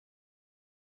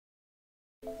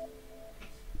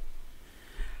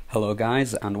Hello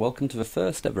guys, and welcome to the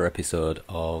first ever episode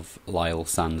of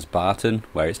LISLEsansBARTON,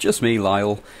 where it's just me,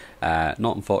 Lisle,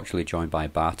 not unfortunately joined by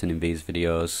Barton in these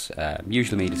videos.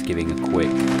 Usually me just giving a quick,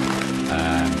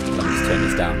 let me just turn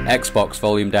this down, Xbox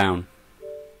volume down.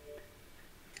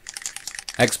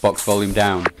 Xbox volume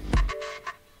down.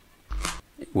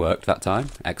 It worked that time,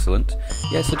 excellent.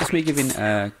 Yeah, so just me giving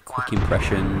quick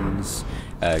impressions,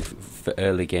 for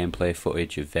early gameplay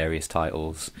footage of various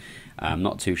titles. I'm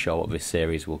not too sure what this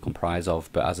series will comprise of,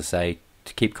 but as I say,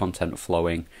 to keep content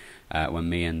flowing when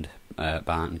me and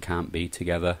Barton can't be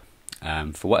together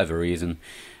for whatever reason,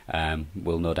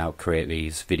 we'll no doubt create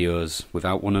these videos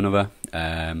without one another.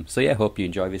 So yeah, hope you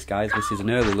enjoy this, guys. This is an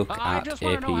early look at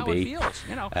APB.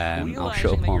 I'll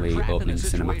shut up on the opening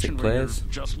cinematic plays.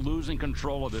 Just losing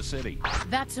control of the city.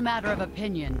 That's a matter of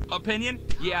opinion. Opinion?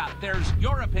 Yeah, there's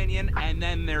your opinion, and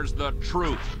then there's the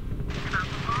truth.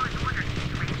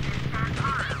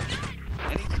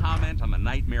 Any comment on the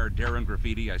nightmare daring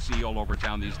graffiti I see all over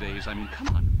town these days? I mean, come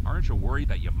on. Aren't you worried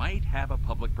that you might have a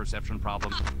public perception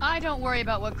problem? I don't worry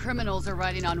about what criminals are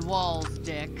writing on walls,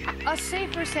 Dick. A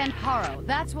safer San Paro.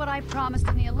 That's what I promised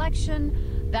in the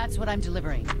election. That's what I'm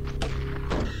delivering.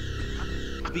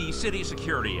 The City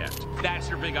Security Act. That's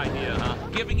your big idea, huh?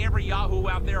 Giving every yahoo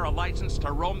out there a license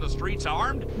to roam the streets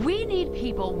armed? We need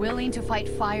people willing to fight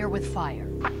fire with fire.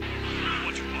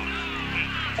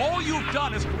 All you've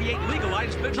done is create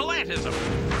legalized vigilantism.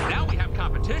 Now we have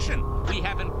competition. We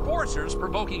have enforcers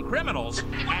provoking criminals,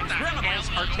 and criminals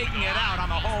are taking it out on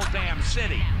the whole damn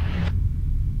city.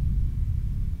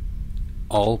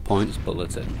 All points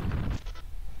bulletin.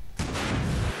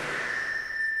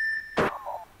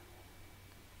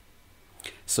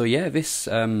 So yeah, this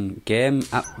game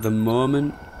at the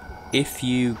moment, if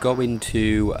you go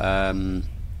into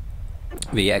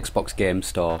the Xbox Game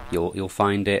Store, you'll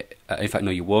find it. In fact,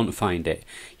 no, you won't find it.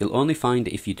 You'll only find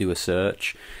it if you do a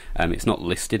search. It's not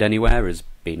listed anywhere as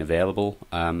being available.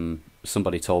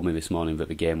 Somebody told me this morning that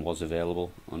the game was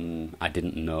available, and I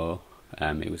didn't know.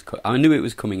 I knew it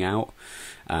was coming out,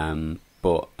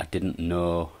 but I didn't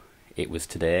know it was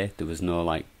today. There was no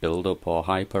like build-up or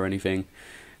hype or anything.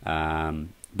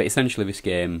 But essentially, this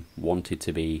game wanted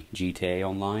to be GTA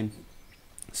Online.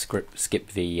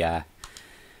 Skip the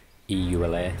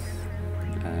EULA.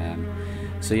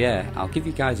 So yeah, I'll give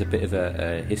you guys a bit of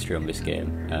a history on this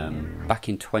game. Back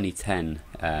in 2010,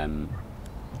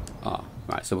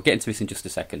 right, so we'll get into this in just a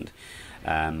second.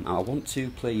 I want to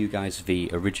play you guys the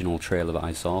original trailer that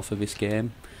I saw for this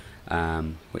game,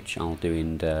 which I'll do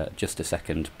in just a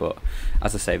second. But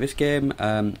as I say, this game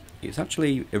it's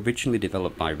actually originally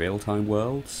developed by Real-Time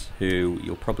Worlds, who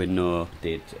you'll probably know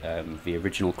did the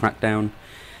original Crackdown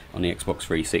on the Xbox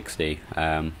 360,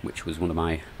 which was one of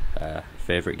my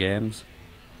favourite games.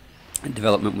 And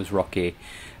development was rocky.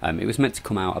 It was meant to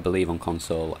come out, I believe, on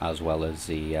console as well as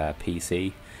the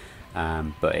PC,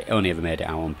 but it only ever made it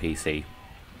out on PC.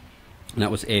 And that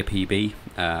was APB.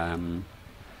 And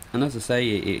as I say,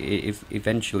 it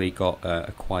eventually got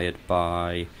acquired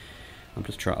by, I'm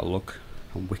just trying to look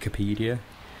on Wikipedia.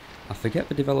 I forget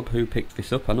the developer who picked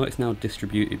this up. I know it's now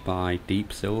distributed by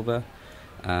Deep Silver.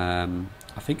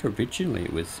 I think originally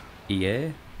it was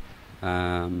EA.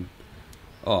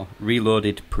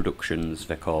 Reloaded Productions,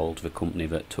 they're called, the company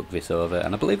that took this over,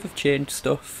 and I believe they've changed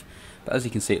stuff, but as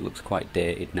you can see it looks quite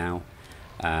dated now.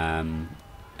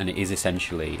 And it is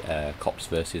essentially cops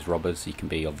versus robbers. You can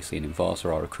be obviously an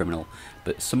enforcer or a criminal,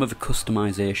 but some of the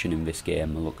customization in this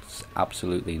game looks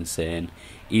absolutely insane.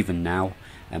 Even now,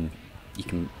 you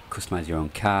can customize your own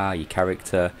car, your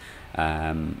character,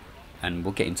 and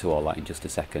we'll get into all that in just a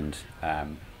second.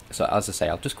 So as I say,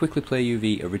 I'll just quickly play you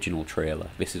the original trailer.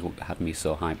 This is what had me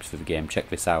so hyped for the game. Check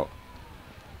this out.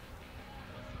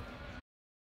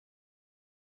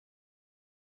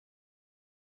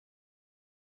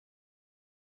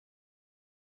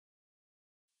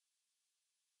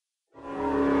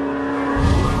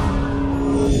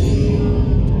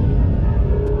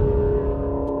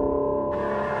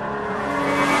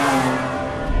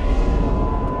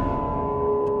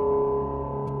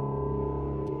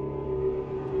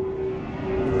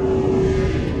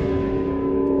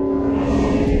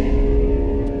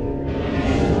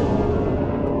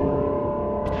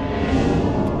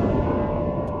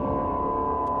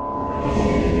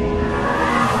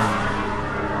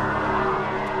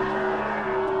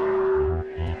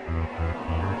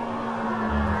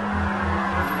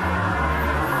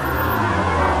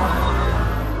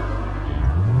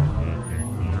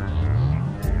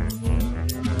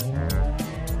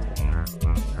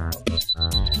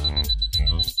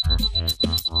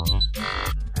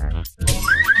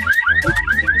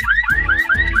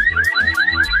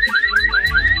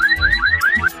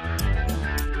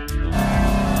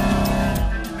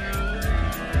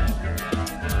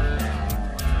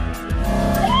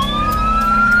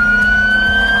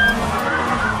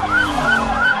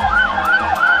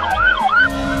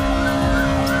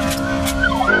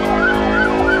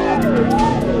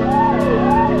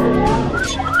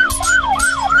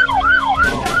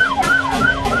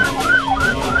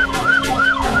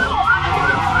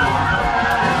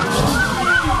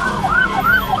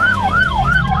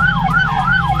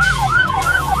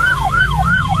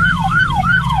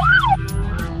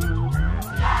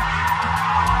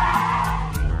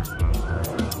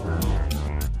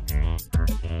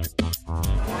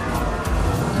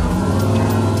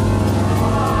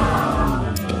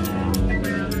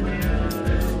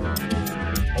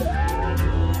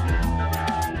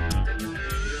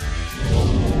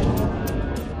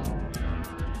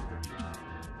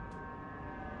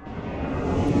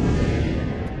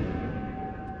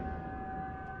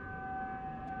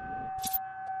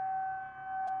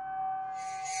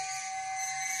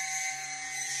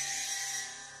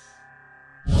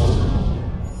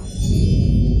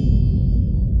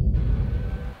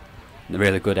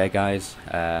 really good, guys.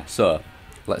 So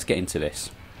let's get into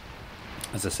this.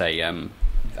 As I say,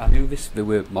 I knew we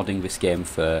were modding this game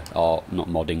for, or not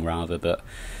modding rather, but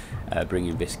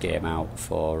bringing this game out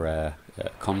for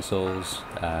consoles.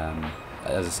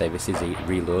 As I say, this is a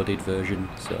reloaded version,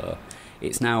 so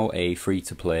it's now a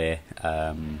free-to-play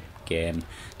game.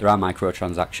 There are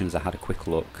microtransactions. I had a quick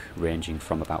look, ranging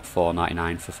from about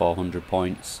 $4.99 for 400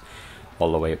 points,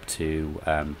 all the way up to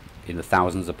in the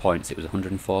thousands of points. It was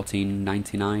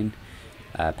 £114.99.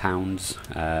 Pounds.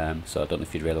 So I don't know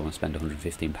if you'd really want to spend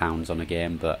 £115 on a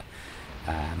game, but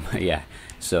yeah.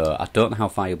 So I don't know how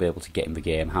far you'll be able to get in the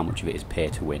game, how much of it is pay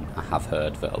to win. I have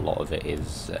heard that a lot of it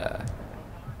is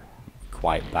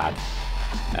quite bad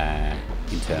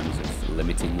in terms of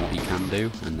limiting what you can do,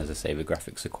 and as I say, the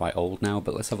graphics are quite old now,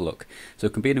 but let's have a look. So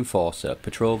it can be an enforcer,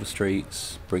 patrol the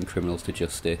streets, bring criminals to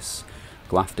justice,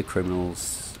 go after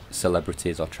criminals,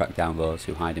 celebrities, or track down those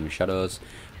who hide in the shadows,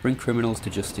 bring criminals to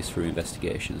justice through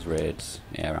investigations, raids,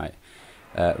 yeah right.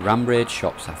 Ram raid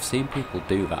shops, I've seen people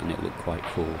do that and it looked quite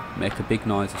cool. Make a big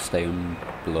noise to stay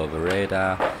below the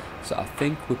radar. So I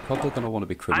think we're probably going to want to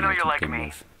be criminals to begin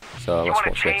with. So let's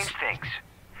watch this. Things.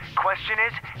 Question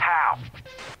is, how?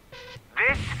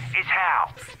 This is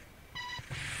how.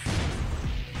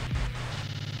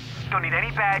 Don't need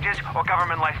any badges or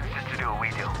government licenses to do what we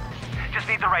do. Just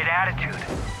need the right attitude.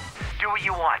 Do what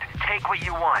you want, take what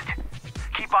you want.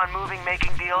 Keep on moving,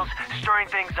 making deals, stirring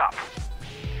things up.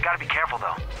 Gotta be careful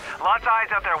though. Lots of eyes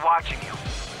out there watching you.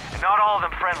 And not all of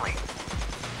them friendly.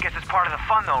 Guess it's part of the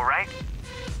fun though, right?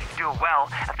 You do it well,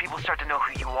 and people start to know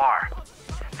who you are.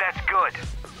 That's good.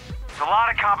 There's a lot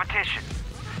of competition.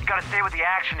 You gotta stay with the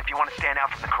action if you want to stand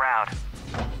out from the crowd.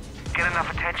 Get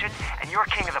enough attention, and you're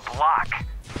king of the block.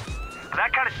 But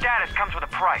that kind of status comes with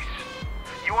a price.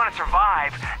 You want to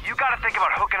survive, you gotta think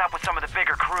about hooking up with some of the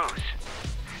bigger crews.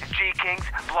 G-Kings,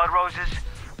 Blood Roses,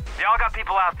 they all got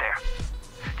people out there.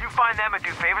 You find them and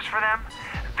do favors for them,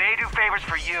 they do favors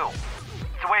for you.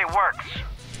 It's the way it works.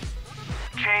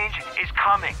 Change is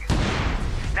coming.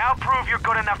 Now prove you're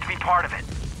good enough to be part of it.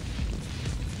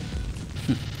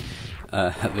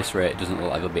 At this rate, it doesn't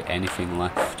look like there'll be anything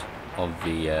left of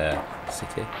the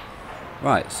city.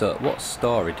 Right, so what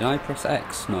story? Did I press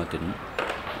X? No, I didn't.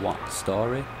 What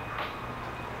story?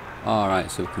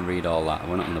 Alright, so we can read all that.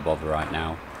 We're not going to bother right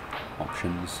now.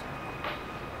 Options.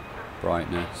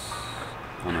 Brightness.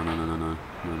 Oh no, no, no, no, no.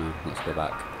 No, no, let's go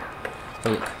back.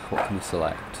 So look, what can we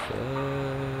select?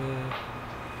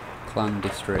 Clan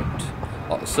district.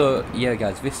 Oh, so, yeah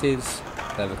guys, this is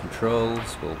the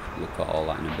controls. We'll look at all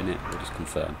that in a minute. We'll just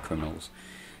confirm criminals.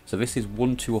 So this is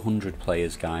 1 to 100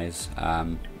 players, guys.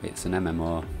 It's an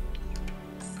MMO.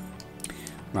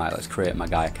 Right, let's create my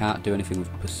guy. I can't do anything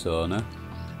with persona.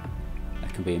 I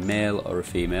can be a male or a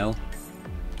female.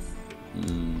 I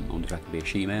wonder if I can be a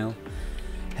she-male.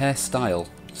 Hairstyle.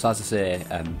 So as I say,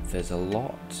 there's a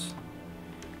lot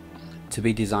to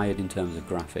be desired in terms of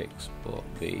graphics, but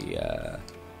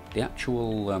the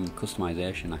actual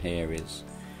customization I hear is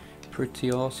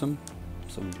pretty awesome.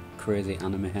 Some crazy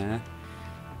anime hair.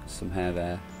 Some hair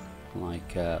there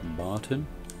like Barton.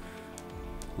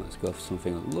 Let's go for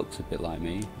something that looks a bit like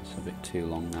me. It's a bit too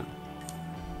long, that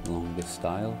longest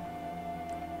style.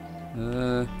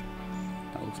 That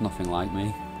looks nothing like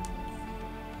me.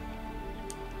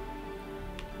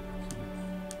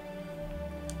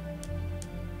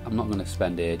 I'm not going to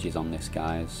spend ages on this,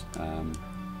 guys.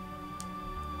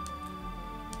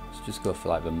 Let's just go for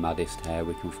like the maddest hair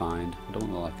we can find. I don't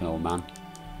want to look like an old man.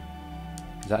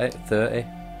 Is that it? 30?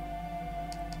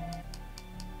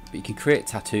 But you can create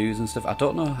tattoos and stuff. I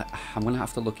don't know. I'm going to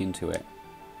have to look into it.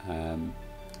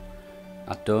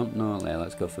 I don't know.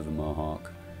 Let's go for the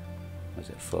mohawk. Or is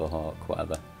it faux hawk?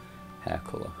 Whatever. Hair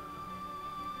colour.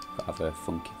 Got to have a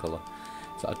funky colour.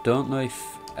 So I don't know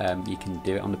if you can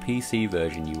do it on the PC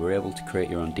version. You were able to create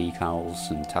your own decals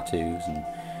and tattoos and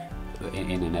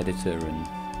in an editor and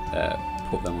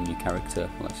put them on your character.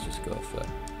 Let's just go for.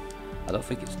 I don't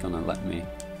think it's gonna let me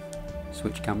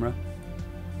switch camera.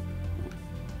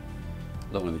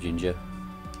 I don't want a ginger.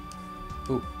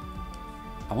 Ooh,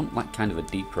 I want like kind of a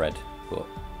deep red, but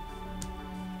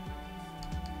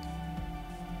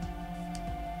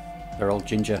they're all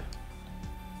ginger.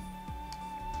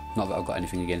 Not that I've got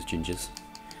anything against gingers.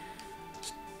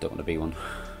 Just don't want to be one.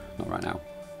 Not right now.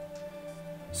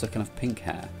 So I can have pink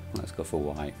hair. Let's go for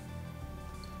white.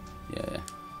 Yeah.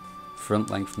 Front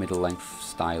length, middle length,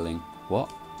 styling. What?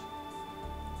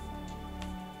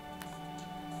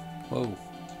 Whoa.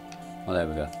 Oh, there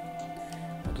we go.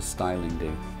 What does styling do?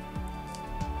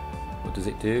 What does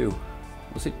it do?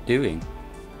 What's it doing?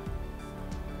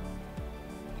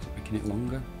 Is it making it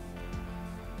longer?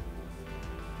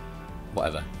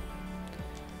 whatever.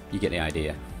 You get the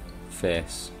idea.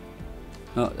 Face.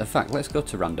 No, in fact, let's go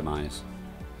to randomize.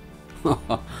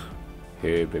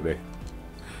 Hey, baby.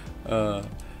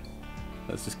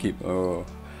 Let's just keep. Oh,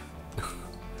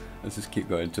 let's just keep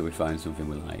going until we find something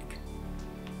we like.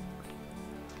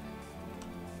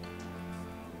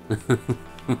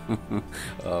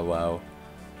 Oh wow.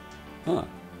 Huh.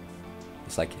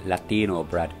 It's like Latino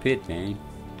Brad Pitt, man.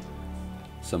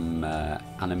 Some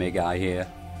anime guy here.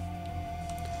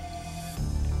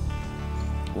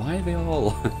 Why are they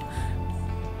all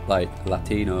like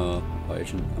Latino or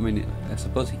Asian? I mean, I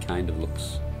suppose he kind of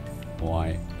looks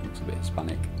white. He looks a bit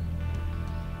Hispanic.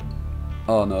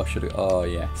 Oh no, should it? Oh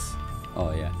yes.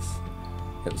 Oh yes.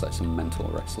 It was like some mental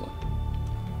wrestler.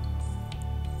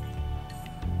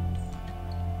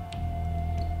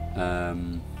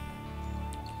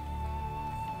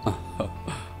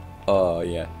 Oh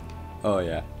yeah. Oh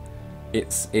yeah.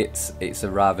 It's a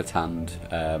rather tanned.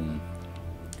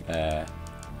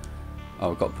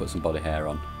 Oh, I've got to put some body hair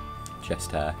on.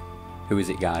 Chest hair. Who is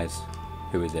it, guys?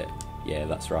 Who is it? Yeah,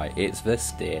 that's right. It's the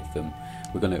Statham.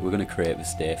 We're gonna create the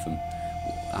Statham.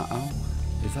 Oh,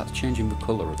 is that changing the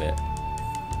colour of it?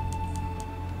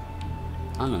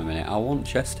 Hang on a minute. I want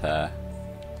chest hair.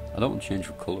 I don't want to change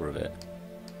the colour of it.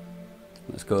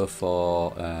 Let's go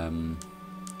for.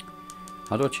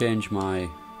 How do I change my?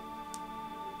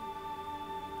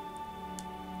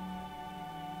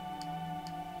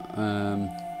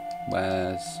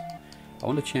 Where's... I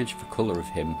want to change the colour of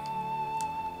him.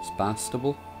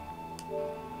 Sparstable?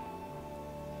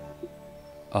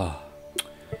 Oh,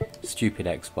 stupid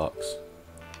Xbox.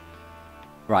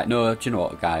 Right, no, do you know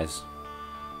what, guys?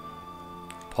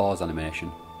 Pause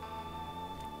animation.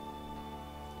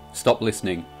 Stop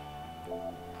listening.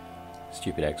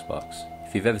 Stupid Xbox.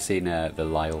 If you've ever seen the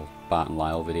Lisle,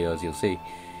 BartonLisle videos, you'll see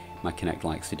my Kinect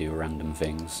likes to do random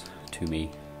things to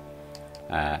me.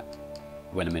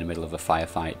 When I'm in the middle of a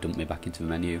firefight, dump me back into the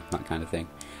menu, that kind of thing.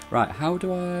 Right, how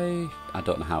do I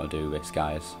don't know how to do this,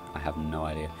 guys. I have no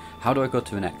idea. How do I go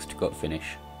to the next? Go to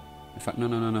finish. In fact,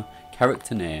 no.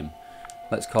 Character name.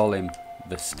 Let's call him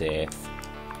the Stath.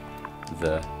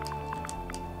 The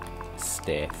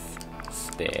Stath.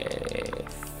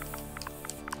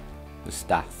 The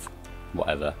Staff.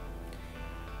 Whatever.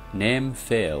 Name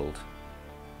failed.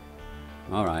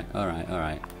 Alright.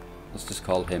 Let's just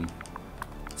call him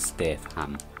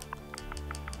Statham.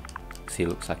 Because he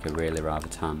looks like a really rather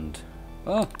tanned.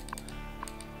 Oh,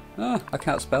 I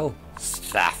can't spell.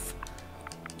 Staff.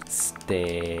 Statham.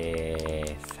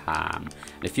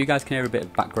 And if you guys can hear a bit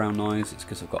of background noise, it's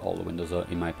because I've got all the windows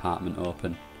in my apartment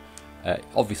open.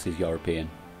 Obviously, it's European.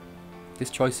 This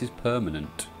choice is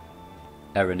permanent.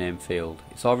 Error name field.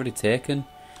 It's already taken.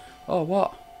 Oh,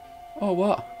 what? Oh,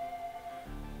 what?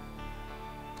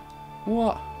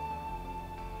 What?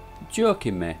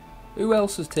 Joking me? Who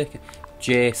else has taken?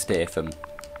 J Statham.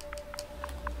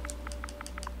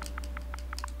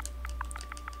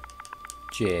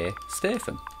 J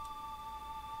Statham.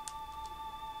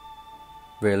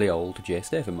 Really old J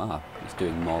Statham. Ah, it's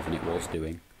doing more than it was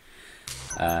doing.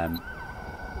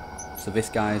 So this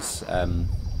guy's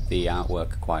the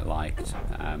artwork I quite liked.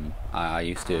 I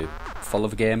used to follow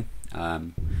the game,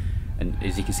 and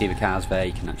as you can see the cars there,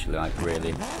 you can actually like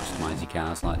really customise your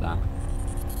cars like that.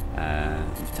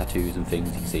 With tattoos and things,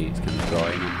 you can see it's kind of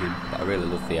drawing on him. But I really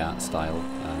love the art style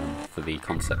for the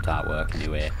concept artwork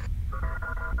anyway.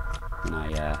 When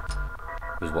I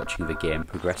was watching the game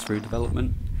progress through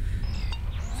development.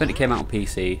 So when it came out on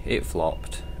PC, it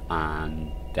flopped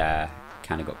and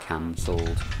kind of got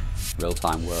cancelled. Real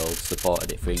Time World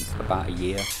supported it for about a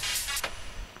year,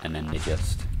 and then they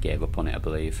just gave up on it, I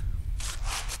believe.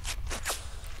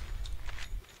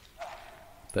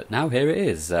 But now here it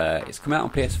is. It's come out on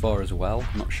PS4 as well.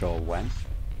 I'm not sure when.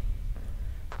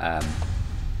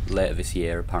 Later this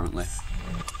year, apparently.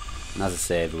 And as I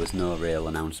say, there was no real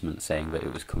announcement saying that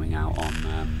it was coming out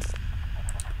on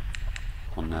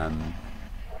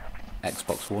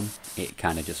Xbox One. It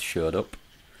kind of just showed up.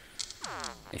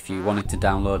 If you wanted to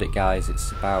download it, guys,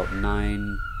 it's about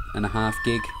 9.5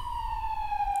 gig.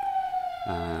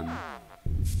 And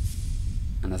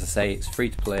as I say, it's free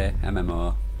to play,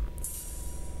 MMO.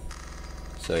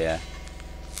 So yeah,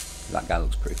 that guy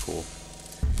looks pretty cool.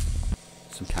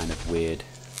 Some kind of weird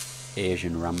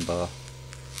Asian Rambo.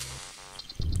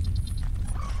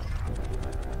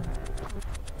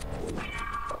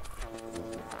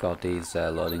 God, these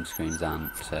loading screens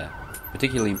aren't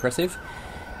particularly impressive.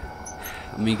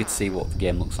 I'm eager to see what the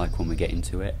game looks like when we get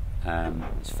into it.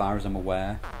 As far as I'm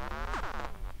aware,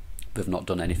 they've not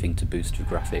done anything to boost the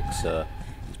graphics, so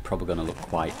it's probably going to look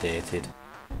quite dated,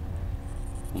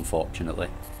 unfortunately.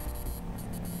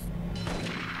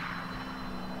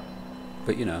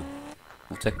 But you know,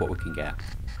 we'll take what we can get.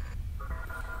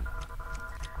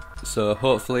 So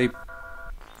hopefully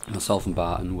myself and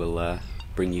Barton will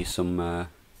bring you some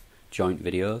joint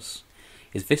videos.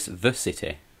 Is this the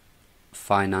city?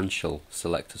 Financial,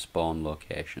 select a spawn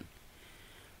location.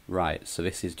 Right, so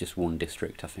this is just one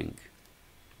district, I think.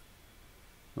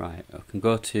 Right, I can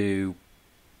go to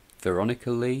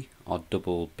LISLE or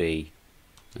double B.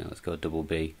 Yeah, let's go double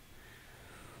B.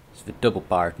 It's the double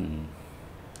Barton.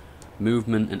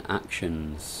 Movement and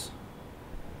actions.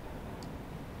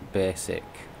 Basic.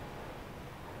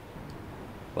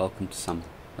 Welcome to Sam.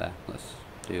 There, let's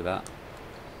do that.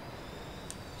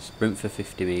 Sprint for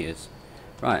 50 meters.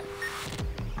 Right.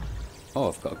 Oh,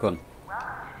 I've got a gun.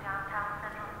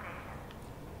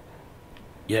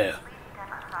 Yeah.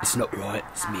 It's not right.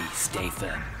 It's me. Stay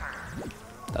firm.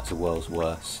 That's the world's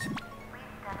worst.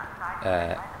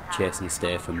 Jason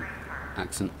Statham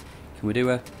accent. Can we do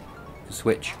a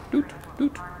switch? Doot,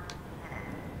 doot.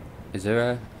 Is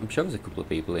there a... I'm sure there's a couple of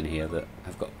people in here that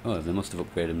have got... Oh, they must have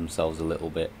upgraded themselves a little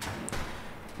bit.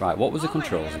 Right, what was the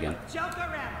controls again?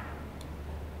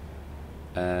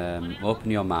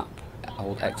 Open your map.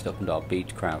 Hold X to open door. B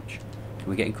to crouch. Can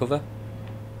we get in cover?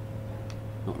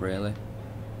 Not really.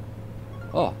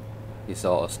 Oh, it's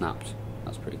auto snapped.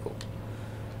 That's pretty cool.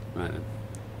 Right then.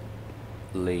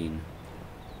 Lean.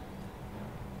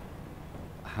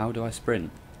 How do I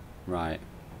sprint? Right.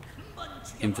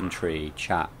 Inventory,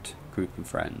 chat, group and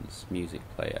friends, music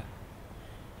player.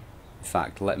 In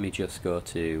fact, let me just go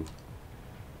to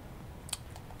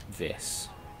this.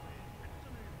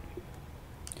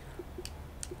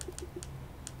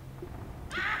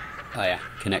 Oh yeah,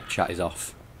 connect chat is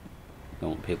off.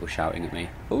 Don't want people shouting at me.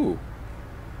 Ooh!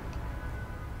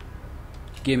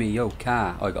 Gimme your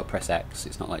car. Oh, I gotta press X,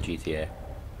 it's not like GTA.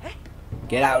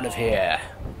 Get out of here!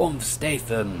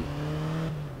 Statham!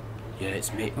 Yeah,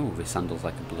 it's me. Oh, this handles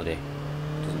like a bloody...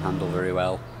 Doesn't handle very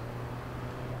well.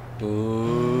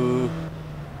 Ooh.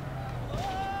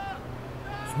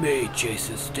 It's me,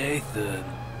 Jason Statham.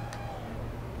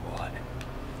 Right.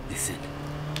 Listen.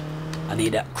 I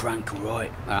need that crank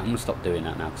right. I'm gonna stop doing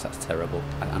that now because that's terrible.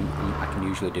 I can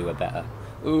usually do a better.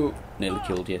 Ooh, nearly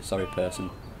killed you. Sorry, person.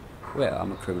 Wait,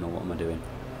 I'm a criminal. What am I doing?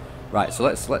 Right, so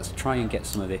let's try and get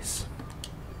some of this.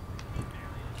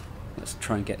 Let's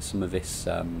try and get some of this.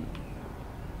 Ooh,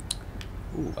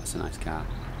 that's a nice car.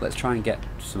 Let's try and get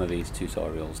some of these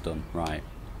tutorials done. Right.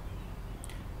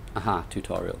 Aha,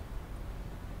 tutorial.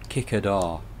 Kick a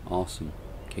door. Awesome.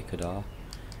 Kick a door.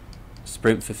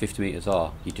 Sprint for 50 meters.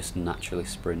 Oh, you just naturally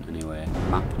sprint anyway.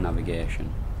 Map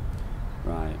navigation.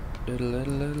 Right.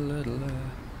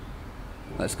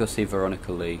 Let's go see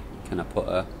Veronica Lee. Can I put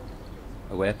a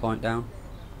waypoint down?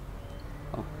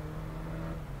 Oh.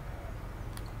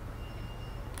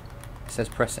 It says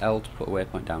press L to put a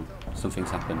waypoint down.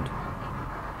 Something's happened.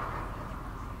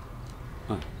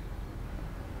 Oh.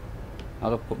 How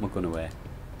do I put my gun away?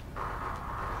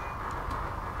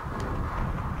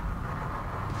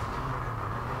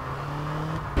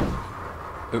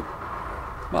 Oh.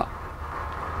 What?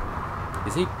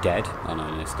 Is he dead? Oh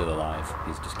no, he's still alive.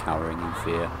 He's just cowering in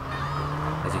fear.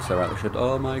 As he so rightly should.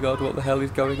 Oh my god, what the hell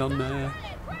is going on there?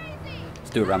 Let's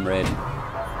do a ram raid.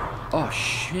 Oh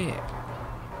shit.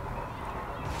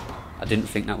 I didn't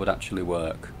think that would actually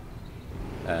work.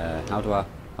 How do I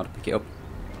pick it up?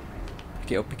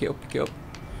 Pick it up, pick it up, pick it up.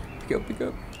 Pick it up, pick it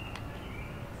up.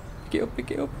 Pick it up,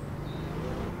 pick it up.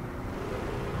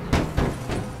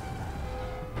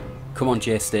 Come on,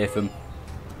 Jay Statham.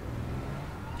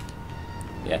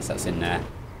 Yes, that's in there.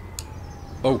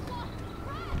 Oh.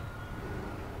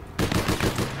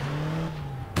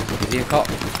 Is he a cop?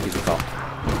 He's a cop.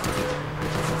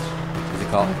 He's a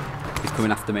cop. He's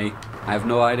coming after me. I have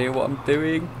no idea what I'm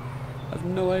doing. I have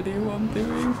no idea what I'm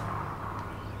doing.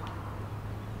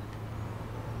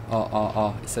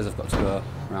 Oh, it says I've got to go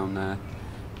around there.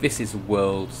 This is the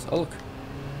world's... Oh look,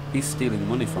 he's stealing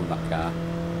money from that car.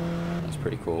 That's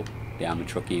pretty cool. The army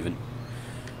truck even.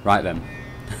 Right then.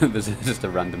 There's just a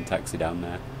random taxi down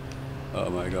there. Oh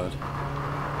my god.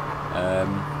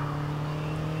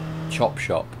 Chop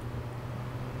shop.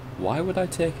 Why would I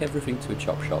take everything to a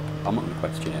chop shop? I'm not going to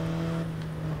question it.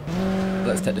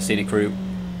 Let's take the scenic route.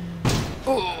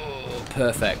 Oh,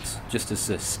 perfect. Just as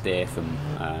a Statham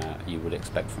you would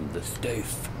expect from the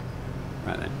Stath.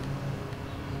 Right then.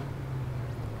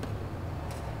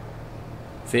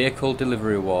 Vehicle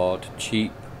delivery award.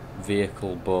 Cheap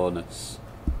vehicle bonus.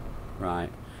 Right.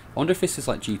 I wonder if this is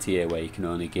like GTA where you can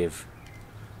only give...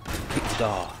 Kick the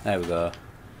door. There we go.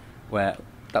 Where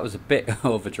that was a bit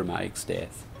over dramatic,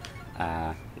 Stath.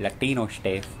 Latino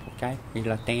Stath. Okay? He's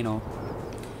Latino.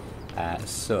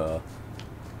 So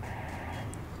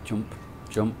Jump,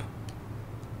 jump.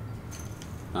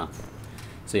 Ah.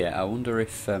 So yeah, I wonder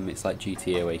if it's like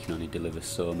GTA where you can only deliver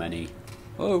so many.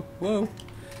 Whoa, whoa.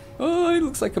 Oh, he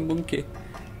looks like a monkey.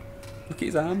 Look at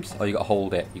his arms. Oh, you gotta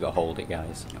hold it. You gotta hold it,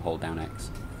 guys. You gotta hold down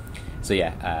X. So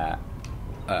yeah,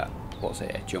 what's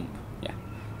it? Jump. Yeah.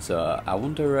 So I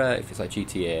wonder if it's like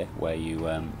GTA where you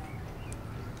can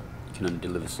only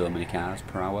deliver so many cars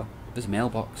per hour. There's a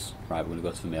mailbox. Right, we're gonna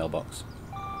go to the mailbox.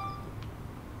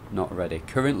 Not ready.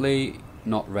 Currently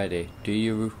not ready. Do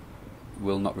you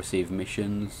will not receive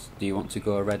missions? Do you want to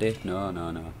go already? No,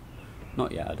 no, no.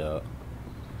 Not yet, I don't.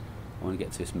 I want to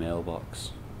get to this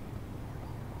mailbox.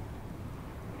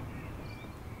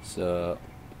 So,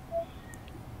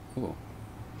 oh,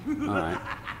 alright.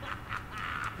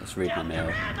 Let's read my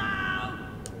mail.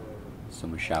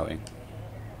 Someone's shouting.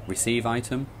 Receive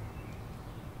item.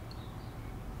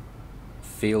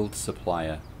 Field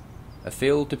supplier. A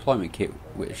field deployment kit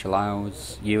which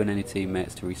allows you and any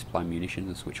teammates to resupply munitions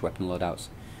and switch weapon loadouts.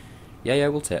 Yeah, yeah,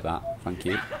 we'll take that. Thank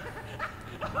you.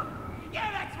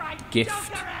 Yeah, that's right.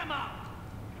 Gift. Ammo.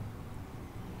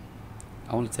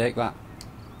 I want to take that.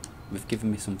 They've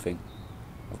given me something.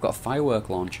 I've got a firework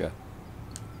launcher.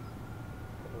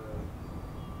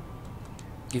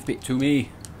 Give it to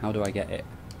me. How do I get it?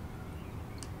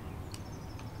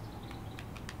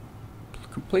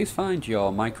 Please find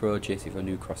your micro JC for a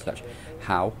new crosshatch.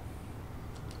 How?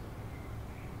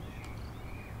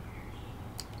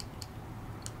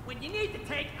 When you need to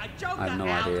take a Joker I have no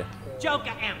out, idea.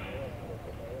 Joker ammo.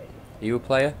 Are you a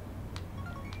player?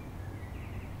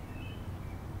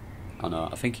 Oh no,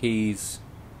 I think he's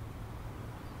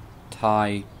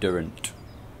Ty Durant.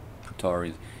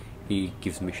 Praetorian. He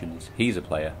gives missions. He's a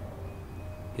player.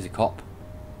 He's a cop.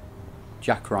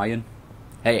 Jack Ryan.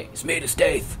 Hey, it's me to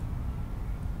Staith.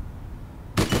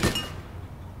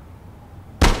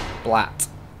 Blat.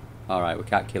 Alright, we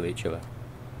can't kill each other.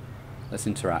 Let's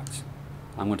interact.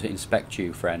 I'm going to inspect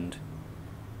you, friend.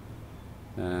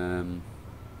 You're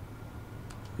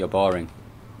boring.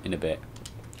 In a bit.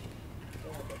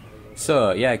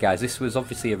 So, yeah guys, this was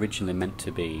obviously originally meant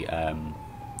to be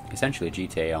essentially a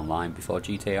GTA Online before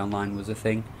GTA Online was a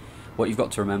thing. What you've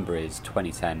got to remember is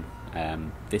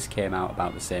 2010. This came out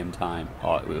about the same time,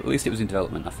 or at least it was in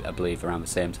development, I believe, around the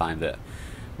same time that...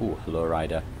 Ooh, hello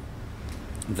Ryder.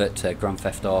 That Grand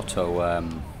Theft Auto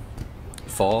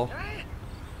 4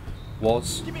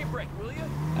 was. Give me a break, will you?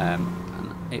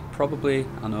 And it probably,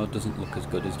 I know, doesn't look as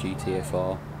good as GTA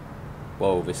 4.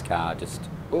 Whoa, this car just...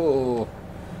 Oh!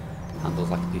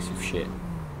 Handles like a piece of shit.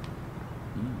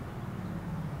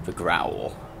 The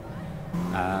growl.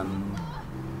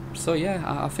 So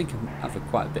yeah, I think I'm having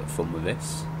quite a bit of fun with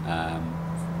this.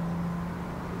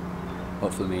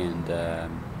 Hopefully me and...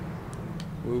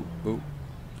 Ooh, ooh.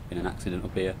 Been an accident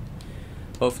up here.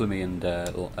 Hopefully me and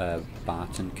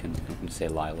Barton can... I'm going to say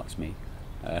Lisle, that's me.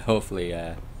 Hopefully...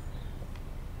 can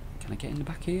I get in the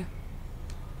back here?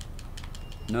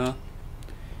 No?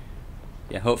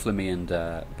 Yeah, hopefully me and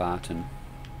Barton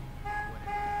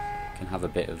can have a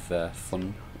bit of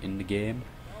fun in the game.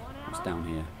 What's down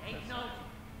here?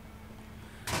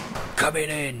 Coming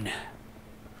in!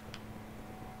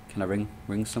 Can I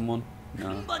ring someone?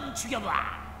 No.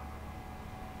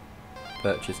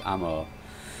 Purchase ammo.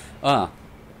 Ah,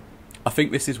 I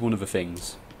think this is one of the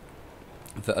things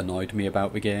that annoyed me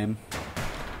about the game.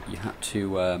 You had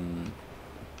to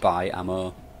buy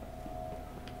ammo,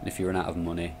 and if you run out of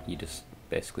money, you just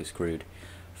basically screwed.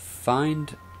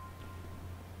 Find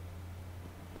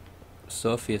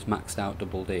Sophia's maxed out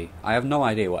double D. I have no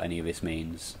idea what any of this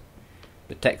means.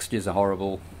 The textures are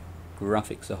horrible,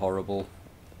 graphics are horrible.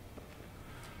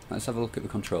 Let's have a look at the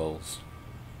controls.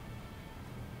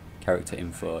 Character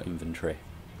info, inventory.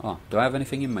 Oh, do I have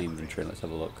anything in my inventory? Let's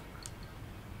have a look.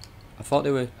 I thought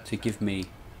they were to give me...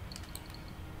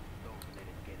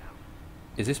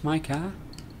 Is this my car?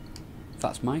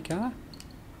 That's my car?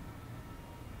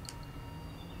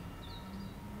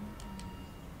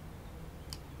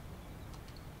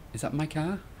 Is that my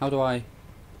car? How do I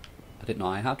didn't know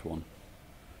I had one.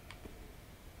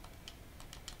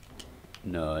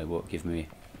 No, it won't give me...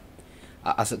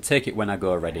 I take it when I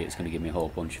go ready, it's going to give me a whole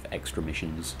bunch of extra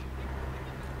missions.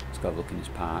 Let's go have a look in this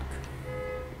park.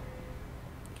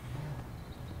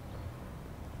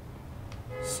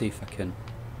 See if I can...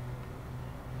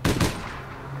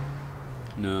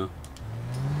 No.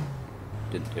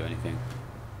 Didn't do anything.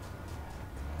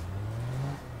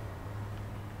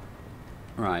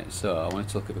 Right, so I wanted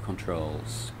to look at the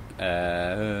controls.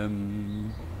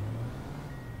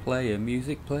 Player,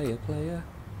 music, player.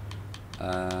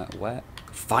 Where?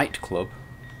 Fight Club.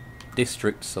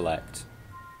 District select.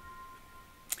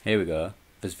 Here we go.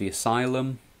 There's the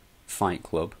Asylum, Fight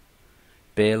Club,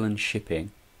 Bale &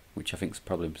 Shipping, which I think is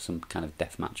probably some kind of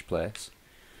deathmatch place.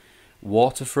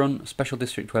 Waterfront, a special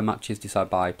district where matches decide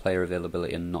by player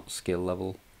availability and not skill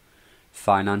level.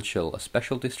 Financial, a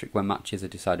special district where matches are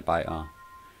decided by...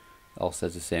 all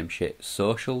says the same shit.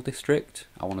 Social district,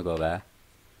 I want to go there.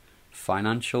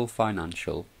 Financial,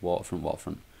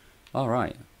 waterfront.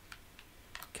 Alright.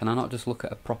 Can I not just look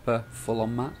at a proper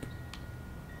full-on map?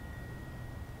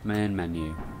 Main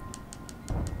menu.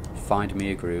 Find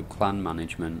me a group, clan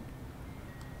management.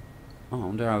 Oh, I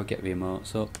wonder how I get the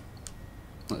emotes up.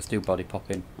 Let's do body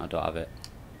popping. I don't have it.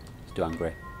 Let's do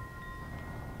angry.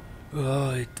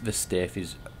 Oh, the staff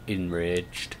is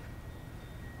enraged.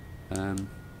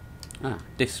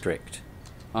 District.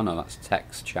 Oh no, that's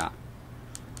text chat.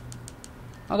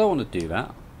 I don't want to do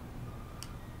that.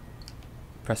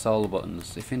 Press all the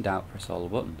buttons. If in doubt, press all the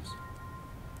buttons.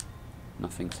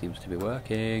 Nothing seems to be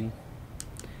working.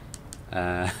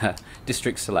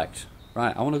 District select.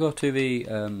 Right, I want to go to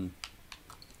the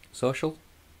social.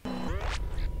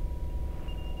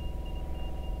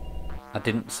 I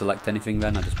didn't select anything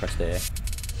then, I just pressed A.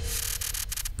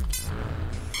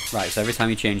 Right, so every time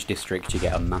you change district you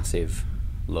get a massive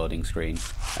loading screen,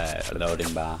 a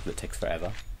loading bar that takes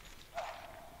forever.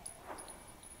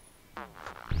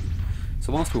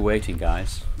 So whilst we're waiting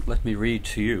guys, let me read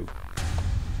to you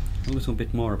a little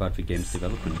bit more about the game's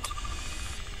development.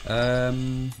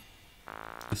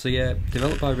 So yeah,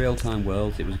 developed by Real Time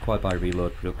Worlds, it was acquired by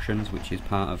Reload Productions, which is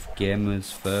part of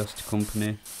Gamers First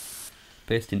company.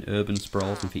 Based in urban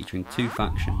sprawls and featuring two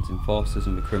factions, enforcers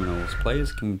and the criminals,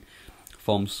 players can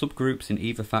form subgroups in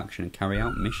either faction and carry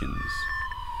out missions.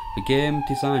 The game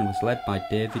design was led by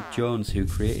David Jones, who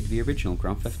created the original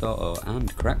Grand Theft Auto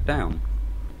and Crackdown.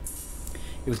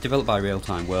 It was developed by Real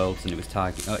Time Worlds and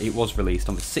it was released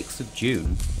on the 6th of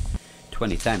June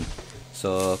 2010,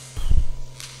 so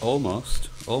almost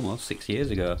 6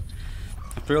 years ago.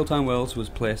 After Real Time Worlds was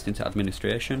placed into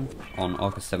administration on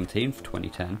August 17th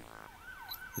 2010,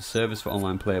 the servers for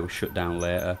online play were shut down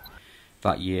later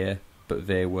that year, but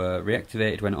they were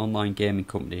reactivated when online gaming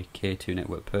company K2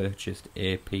 Network purchased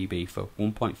APB for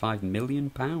 £1.5 million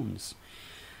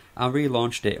and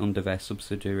relaunched it under their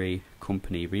subsidiary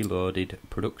company Reloaded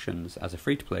Productions as a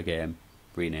free-to-play game,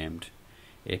 renamed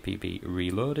APB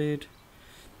Reloaded,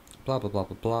 blah blah blah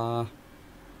blah blah.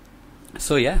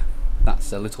 So yeah,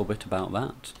 that's a little bit about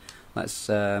that. Let's,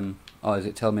 oh, is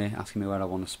it asking me where I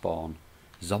want to spawn?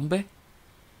 Zombie?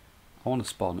 I want to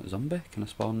spawn at zombie. Can I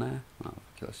spawn there? Oh,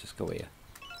 okay, let's just go here.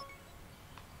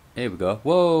 Here we go.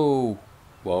 Whoa!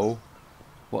 Whoa.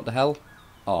 What the hell?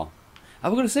 Oh. I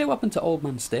was going to say what happened to Old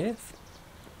Man Stave.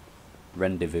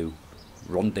 Rendezvous.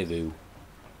 Rendezvous.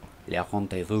 Le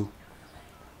rendezvous.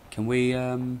 Can we,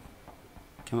 can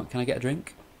I get a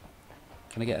drink?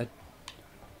 Can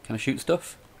I shoot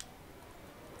stuff?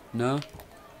 No?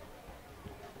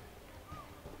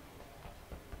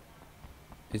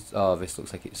 Oh, this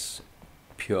looks like it's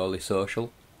purely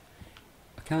social.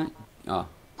 I can't... Oh,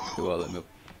 it won't let me up.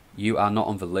 You are not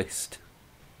on the list.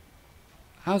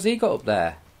 How's he got up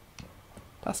there?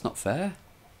 That's not fair.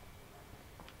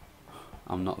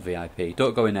 I'm not VIP.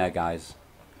 Don't go in there, guys.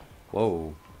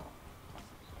 Whoa.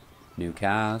 New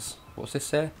cars. What's this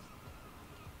say?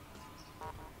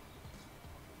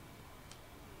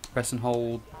 Press and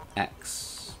hold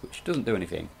X, which doesn't do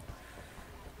anything.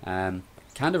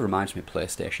 Kind of reminds me of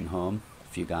PlayStation Home.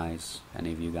 If you guys,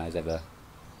 any of you guys ever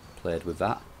played with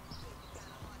that.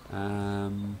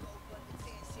 Can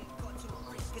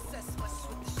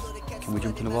we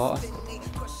jump in the water?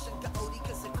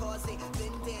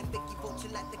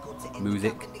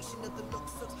 Music?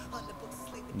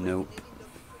 Nope.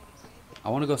 I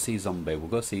want to go see Zombie. We'll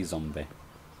go see Zombie.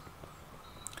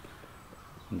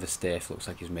 And the staff looks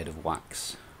like he's made of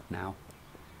wax now.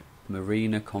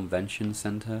 Marina Convention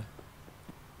Centre.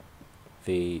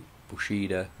 The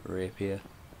Bushido Rapier.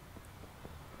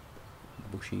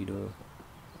 Bushido.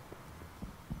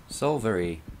 It's all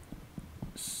very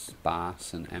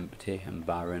sparse and empty and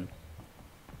barren.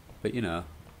 But you know,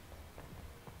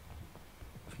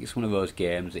 I think it's one of those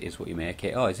games, it is what you make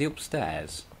it. Oh, is he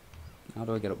upstairs? How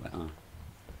do I get up there? Oh.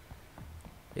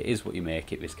 It is what you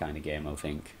make it, this kind of game, I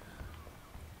think.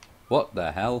 What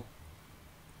the hell?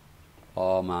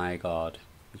 Oh my god.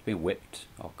 He's been whipped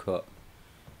or cut.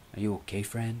 Are you okay,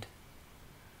 friend?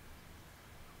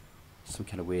 Some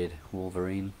kind of weird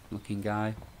Wolverine looking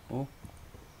guy. Oh.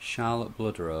 Charlotte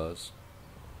Bloodrose.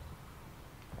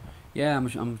 Yeah,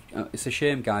 it's a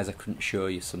shame, guys, I couldn't show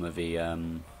you some of the, I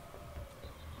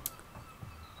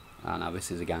don't know,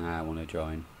 this is a gang I want to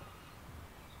join.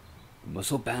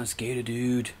 Muscle bound skater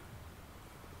dude.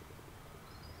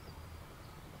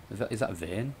 Is that a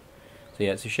vein? So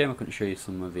yeah, it's a shame I couldn't show you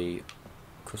some of the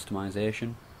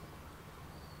customization.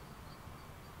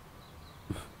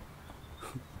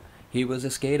 He was a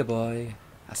skater boy.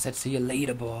 I said see you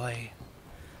later, boy.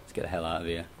 Let's get the hell out of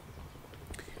here.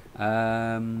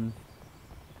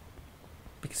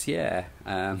 Because yeah,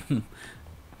 I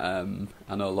know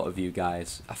a lot of you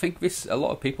guys. I think a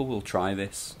lot of people will try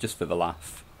this just for the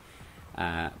laugh,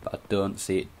 but I don't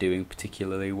see it doing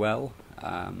particularly well.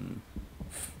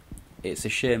 It's a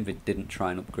shame they didn't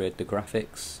try and upgrade the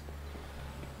graphics.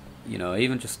 You know,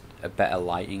 even just a better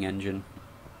lighting engine.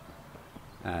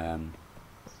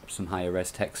 Some higher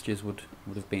res textures would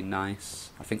have been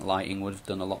nice. I think lighting would have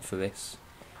done a lot for this.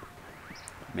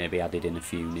 Maybe added in a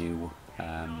few new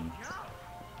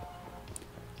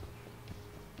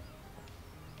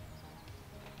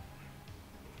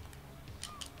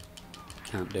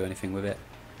can't do anything with it.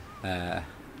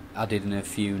 Added in a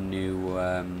few new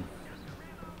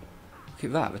look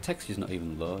at that, the texture's not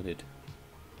even loaded.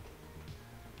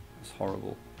 It's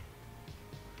horrible.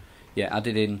 Yeah,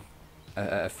 added in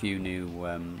a few new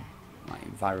like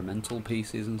environmental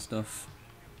pieces and stuff.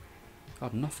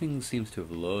 God, nothing seems to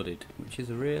have loaded, which is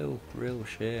a real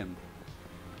shame.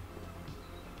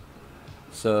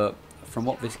 So, from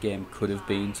what this game could have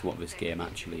been to what this game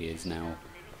actually is now,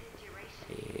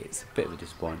 it's a bit of a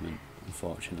disappointment,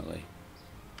 unfortunately.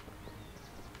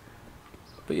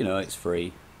 But you know, it's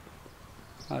free.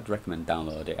 I'd recommend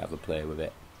download it, have a play with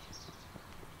it.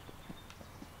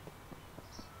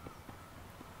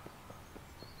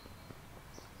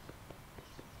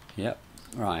 Yep,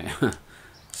 right.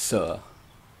 So,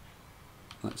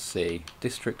 let's see.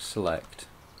 District select.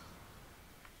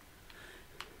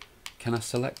 Can I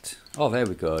select? Oh, there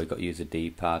we go. I've got to use a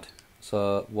D-pad.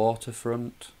 So,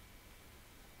 waterfront.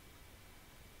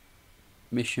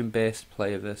 Mission-based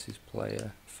player versus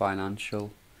player.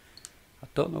 Financial. I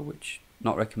don't know which.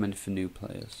 Not recommended for new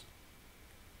players.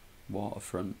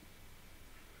 Waterfront.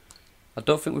 I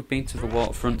don't think we've been to the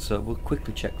waterfront, so we'll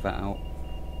quickly check that out.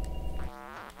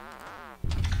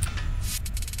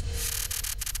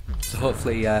 So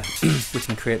hopefully we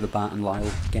can create the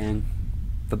BartonLisle gang.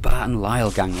 The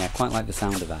BartonLisle gang, yeah, I quite like the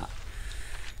sound of that.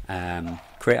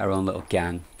 Create our own little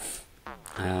gang.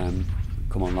 Come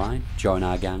online, join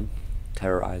our gang,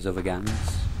 terrorise other gangs,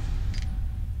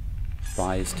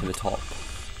 rise to the top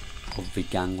of the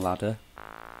gang ladder.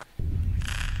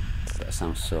 That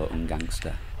sounds so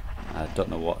ungangster. I don't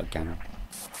know what a gang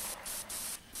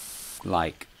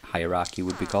like hierarchy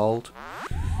would be called.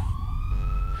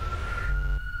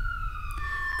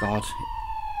 God,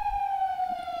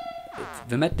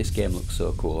 they made this game look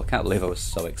so cool. I can't believe I was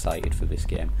so excited for this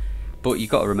game. But you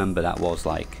got to remember that was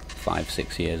like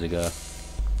 5-6 years ago. I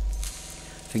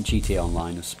think GTA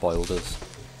Online has spoiled us.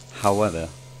 However,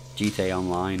 GTA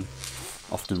Online,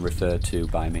 often referred to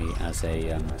by me as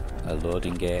a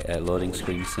loading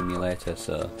screen simulator.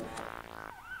 So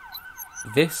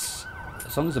this,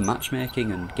 as long as the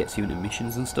matchmaking and gets you into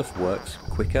missions and stuff works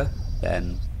quicker,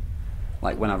 then.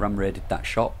 Like when I ram-raided that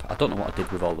shop, I don't know what I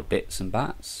did with all the bits and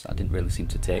bats. I didn't really seem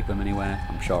to take them anywhere.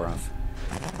 I'm sure I've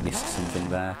missed something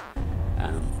there.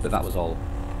 But that was all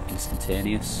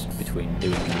instantaneous between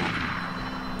doing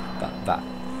that and that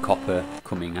copper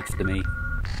coming after me.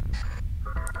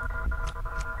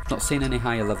 Not seen any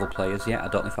higher level players yet. I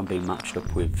don't know if I'm being matched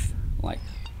up with like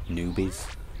newbies.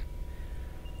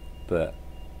 But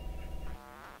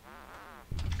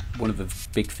one of the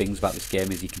big things about this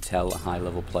game is you can tell a high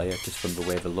level player just from the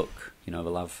way they look. You know,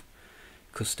 they'll have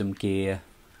custom gear,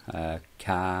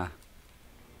 car.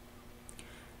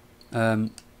 I'll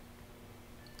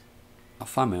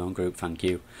find my own group, thank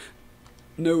you.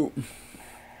 No.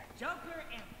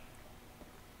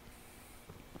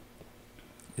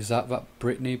 Is that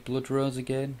Brittany Bloodrose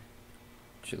again?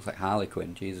 She looks like Harley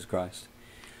Quinn, Jesus Christ.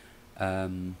 Oh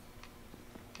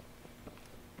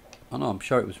no, I'm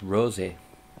sure it was Rosie.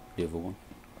 The other one.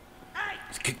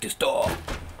 Let's kick this door.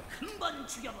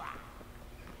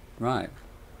 Right.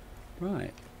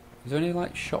 Right. Is there any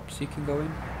like shops you can go in?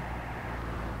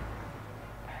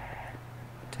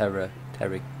 Terry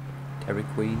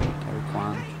Queen.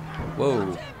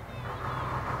 Whoa.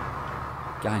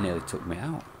 Guy nearly took me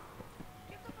out.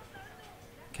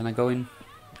 Can I go in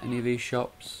any of these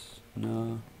shops?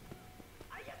 No.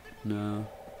 No.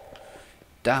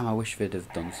 Damn, I wish they'd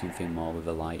have done something more with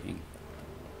the lighting.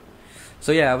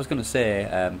 So yeah, I was going to say,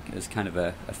 as kind of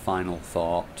a final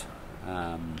thought,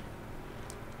 I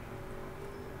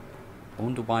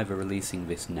wonder why they're releasing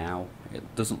this now.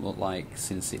 It doesn't look like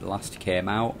since it last came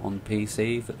out on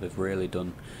PC that they've really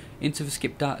done into the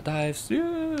skip dives.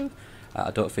 Yeah. I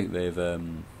don't think they've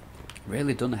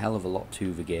really done a hell of a lot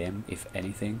to the game, if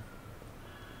anything.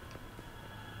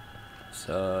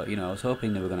 So, you know, I was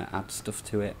hoping they were going to add stuff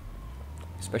to it,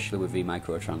 especially with the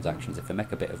microtransactions. If they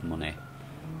make a bit of money,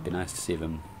 it'd be nice to see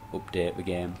them update the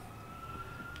game.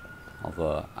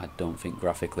 Although, I don't think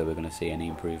graphically we're going to see any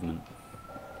improvement.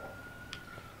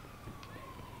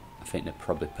 I think they're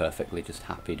probably perfectly just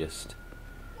happy just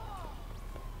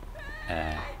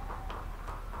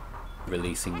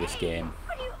releasing this game.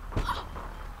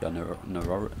 Your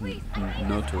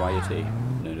notoriety.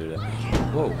 No.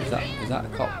 Whoa, is that a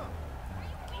cop?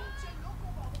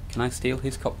 Can I steal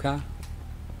his cop car?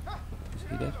 Is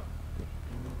he dead?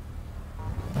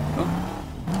 Oh.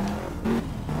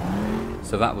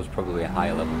 So that was probably a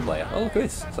higher level player. Oh, look at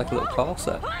this. It's like a little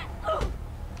Corsa.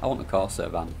 I want a Corsa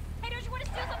van. Hey, don't you want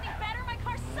to steal something better? My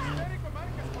car sucks.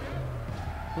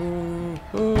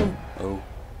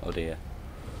 Oh dear.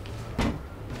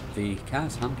 The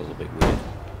car's handle a bit weird.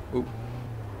 Ooh.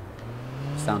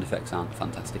 Sound effects aren't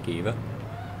fantastic either.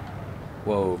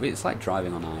 Whoa, it's like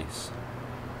driving on ice.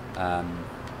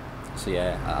 So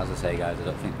yeah, as I say guys, I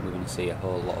don't think we're going to see a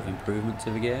whole lot of improvement to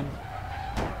the game.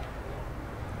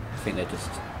 I think they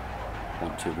just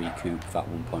want to recoup that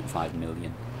 1.5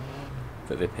 million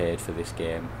that they paid for this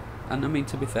game. And I mean,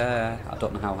 to be fair, I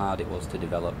don't know how hard it was to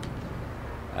develop,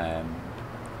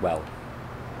 well,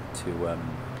 to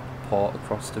port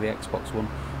across to the Xbox One.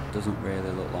 Doesn't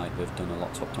really look like they've done a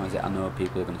lot to optimise it. I know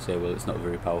people are going to say, well, it's not a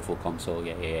very powerful console,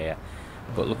 yeah.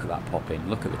 But look at that pop-in,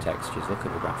 look at the textures, look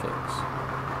at the graphics.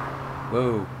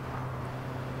 Whoa.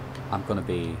 I'm going to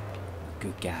be a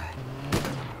good guy.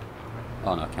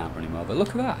 Oh no, I can't run anymore. But look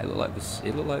at that, it looked like this.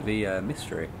 It looked like the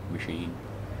mystery machine.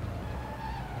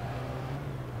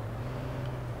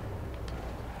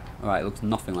 Alright, it looks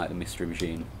nothing like the mystery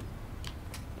machine.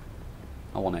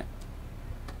 I want it.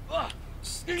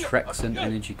 Trexan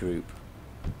Energy Group.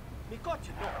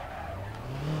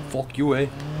 Fuck you, eh?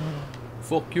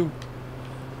 Fuck you.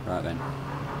 Right then.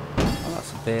 Oh,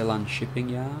 that's a Bayland shipping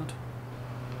yard.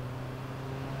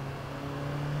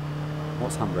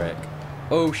 What's handbrake?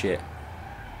 Oh shit.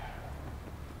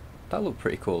 That looked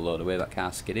pretty cool though, the way that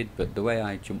car skidded, but the way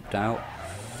I jumped out,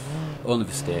 only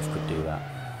the Stave could do that.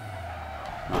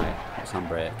 Right, what's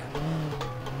handbrake?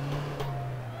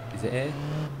 Is it A?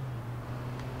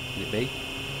 Is it B?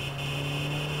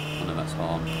 Oh no, that's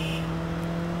horn.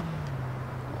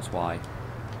 What's Y?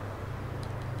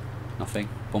 Nothing.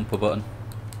 Bumper button.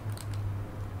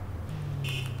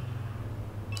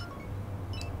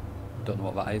 Don't know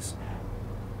what that is.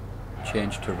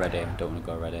 Change to ready. Don't want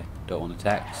to go ready. Don't want to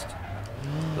text.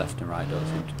 Left and right don't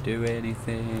seem to do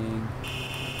anything.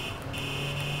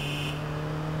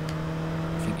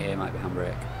 I think A might be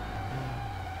handbrake.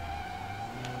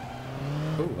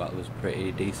 Oh, that was a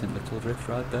pretty decent little drift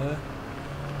right there.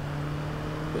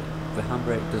 But the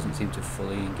handbrake doesn't seem to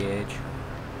fully engage.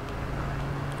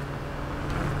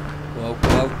 Whoa,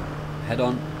 whoa. Head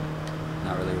on.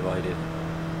 Narrowly avoided.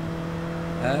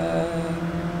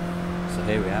 So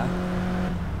here we are.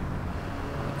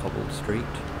 On a cobbled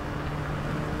street.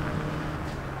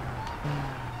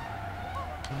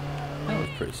 That was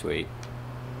pretty sweet.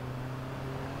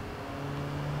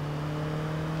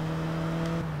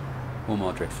 One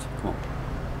more drift, come on.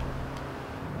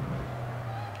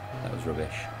 That was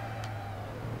rubbish.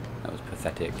 That was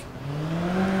pathetic.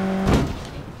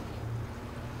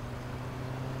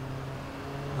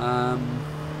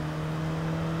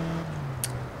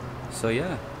 So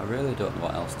yeah, I really don't know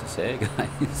what else to say,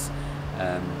 guys.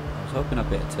 I was hoping I'd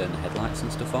be able to turn the headlights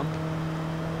and stuff on.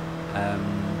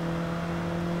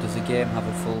 Does the game have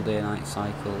a full day-night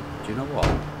cycle? Do you know what?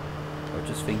 I was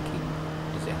just thinking,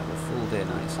 does it have a full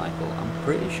day-night cycle? I'm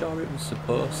pretty sure it was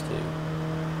supposed to.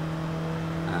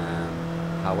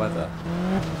 However,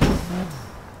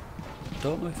 I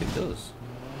don't know if it does.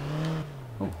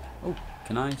 Oh,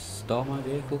 can I store my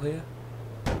vehicle here?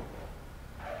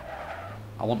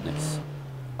 I want this.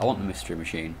 I want the mystery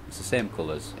machine. It's the same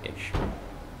colours-ish.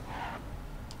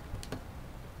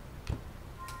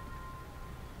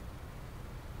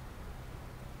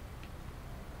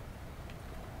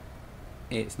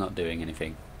 It's not doing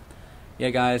anything. Yeah,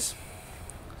 guys.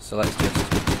 So let's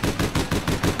just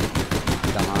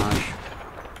damage.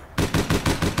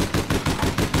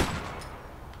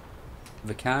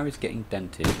 The car is getting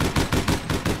dented.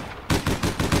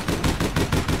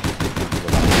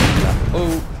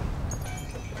 Oh!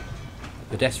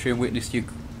 Pedestrian witnessed you.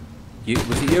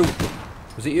 Was it you?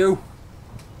 Was it you?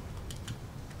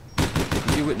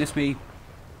 Did you witness me?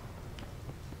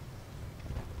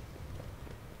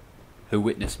 Who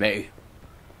witnessed me?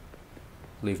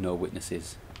 Leave no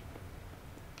witnesses.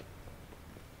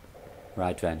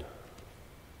 Right then.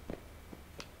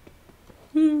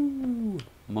 Woo!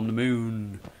 I'm on the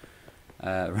moon.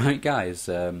 Right, guys.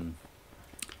 So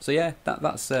yeah,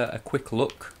 that's a quick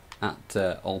look at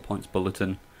All Points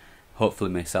Bulletin.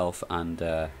 Hopefully myself and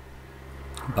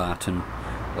Barton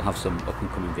will have some up and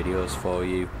coming videos for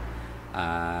you.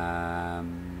 I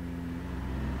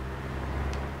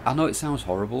know it sounds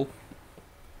horrible,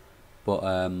 but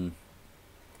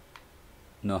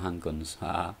no handguns.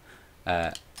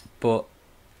 But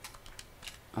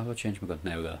how do I change my gun?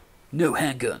 There we go. No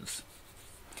handguns.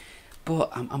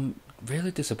 But I'm really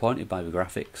disappointed by the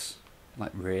graphics.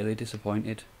 Like, really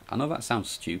disappointed. I know that sounds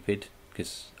stupid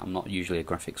because I'm not usually a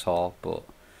graphics whore, but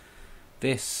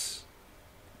this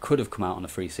could have come out on a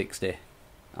 360.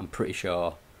 I'm pretty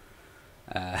sure,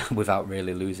 without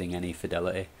really losing any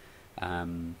fidelity.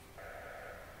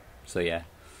 So yeah,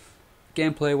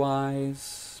 gameplay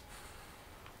wise,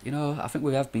 you know, I think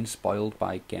we have been spoiled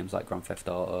by games like Grand Theft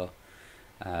Auto,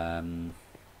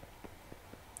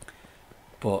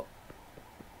 but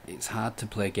it's hard to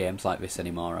play games like this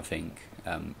anymore, I think,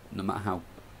 no matter how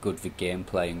good the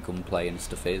gameplay and gunplay and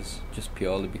stuff is, just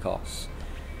purely because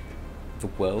the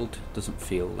world doesn't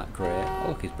feel that great. Oh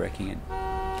look, he's breaking in.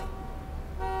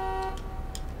 I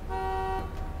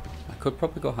could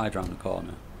probably go hide around the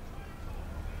corner.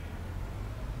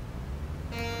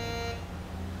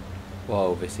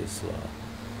 Whoa, this is slow.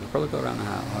 We'll probably go around the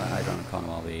hide around the corner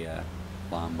while the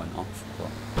alarm went off.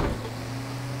 But...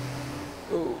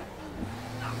 oh.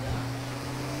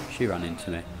 She ran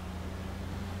into me.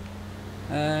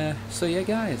 So yeah,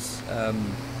 guys,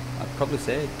 I'd probably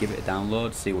say give it a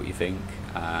download, see what you think,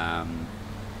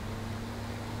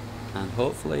 and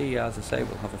hopefully, as I say,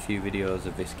 we'll have a few videos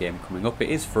of this game coming up. It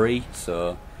is free,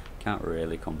 so can't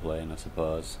really complain, I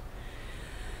suppose.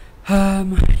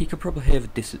 You could probably hear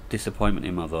the disappointment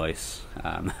in my voice,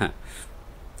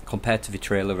 compared to the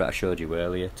trailer that I showed you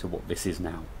earlier to what this is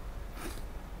now.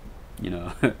 You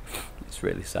know, it's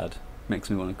really sad. Makes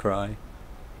me want to cry.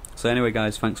 So anyway,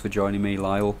 guys, thanks for joining me,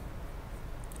 Lisle,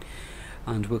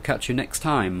 and we'll catch you next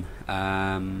time,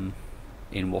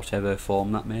 in whatever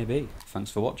form that may be.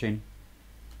 Thanks for watching.